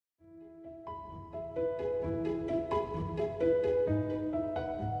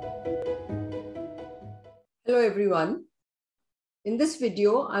everyone. In this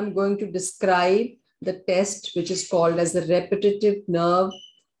video, I'm going to describe the test which is called as the repetitive nerve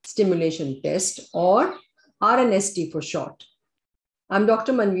stimulation test, or RNST for short. I'm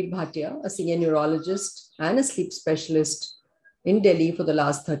Dr. Manvir Bhatia, a senior neurologist and a sleep specialist in Delhi for the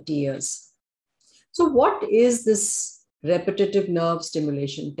last 30 years. So what is this repetitive nerve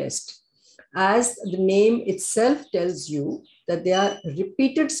stimulation test? As the name itself tells you that they are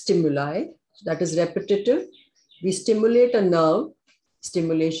repeated stimuli, so that is repetitive. We stimulate a nerve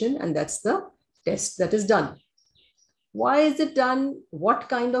stimulation, and that's the test that is done. Why is it done? What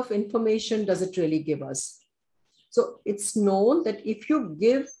kind of information does it really give us? So it's known that if you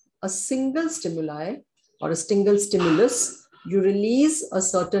give a single stimuli or a single stimulus, you release a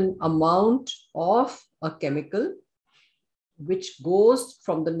certain amount of a chemical which goes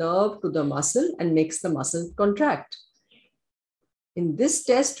from the nerve to the muscle and makes the muscle contract. In this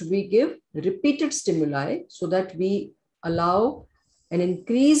test, we give repeated stimuli so that we allow an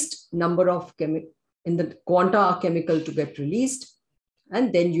increased number of in the quanta chemical to get released,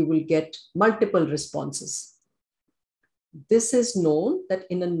 and then you will get multiple responses. This is known that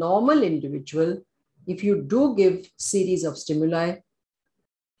in a normal individual, if you do give series of stimuli,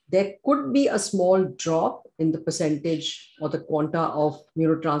 there could be a small drop in the percentage or the quanta of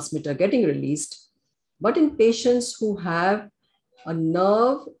neurotransmitter getting released. But in patients who have a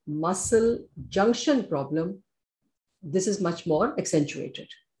nerve muscle junction problem, this is much more accentuated.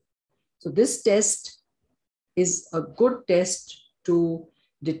 So this test is a good test to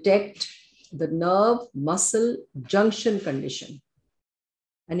detect the nerve muscle junction condition.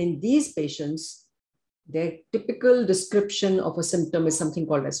 And in these patients, their typical description of a symptom is something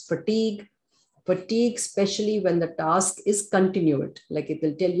called as fatigue. Fatigue, especially when the task is continued. Like it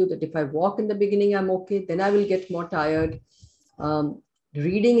will tell you that if I walk in the beginning, I'm okay, then I will get more tired.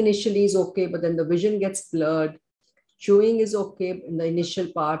 Reading initially is okay, but then the vision gets blurred. Chewing is okay in the initial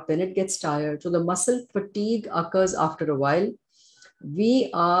part, then it gets tired. So the muscle fatigue occurs after a while. We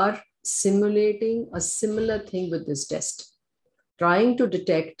are simulating a similar thing with this test, trying to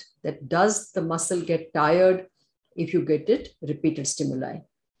detect that does the muscle get tired if you get it repeated stimuli.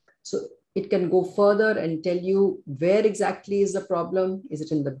 So it can go further and tell you where exactly is the problem. Is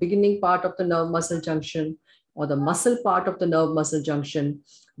it in the beginning part of the nerve muscle junction or the muscle part of the nerve muscle junction,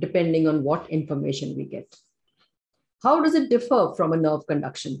 depending on what information we get. How does it differ from a nerve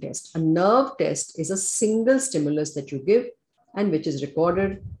conduction test? A nerve test is a single stimulus that you give and which is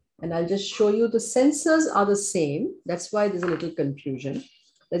recorded. And I'll just show you the sensors are the same. That's why there's a little confusion.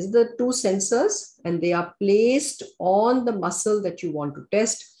 These are the two sensors and they are placed on the muscle that you want to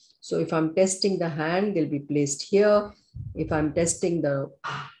test. So if I'm testing the hand, they'll be placed here. If I'm testing the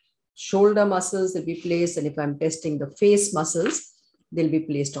shoulder muscles, they'll be placed. And if I'm testing the face muscles, they'll be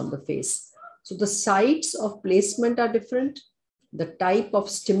placed on the face. So the sites of placement are different. The type of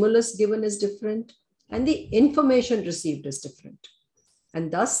stimulus given is different. And the information received is different.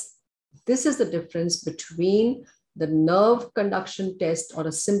 And thus, this is the difference between the nerve conduction test or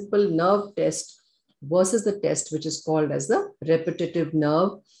a simple nerve test versus the test which is called as the repetitive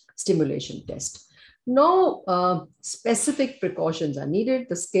nerve stimulation test. No specific precautions are needed.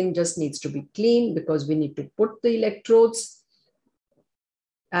 The skin just needs to be clean because we need to put the electrodes,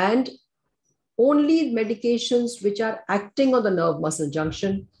 and only medications which are acting on the nerve muscle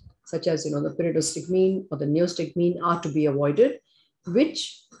junction, such as the pyridostigmine or the neostigmine, are to be avoided,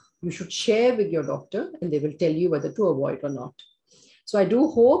 which you should share with your doctor and they will tell you whether to avoid or not. So I do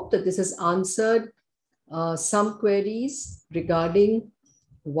hope that this has answered some queries regarding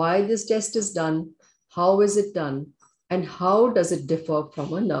why this test is done, how is it done, and how does it differ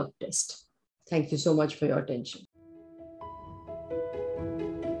from a nerve test. Thank you so much for your attention.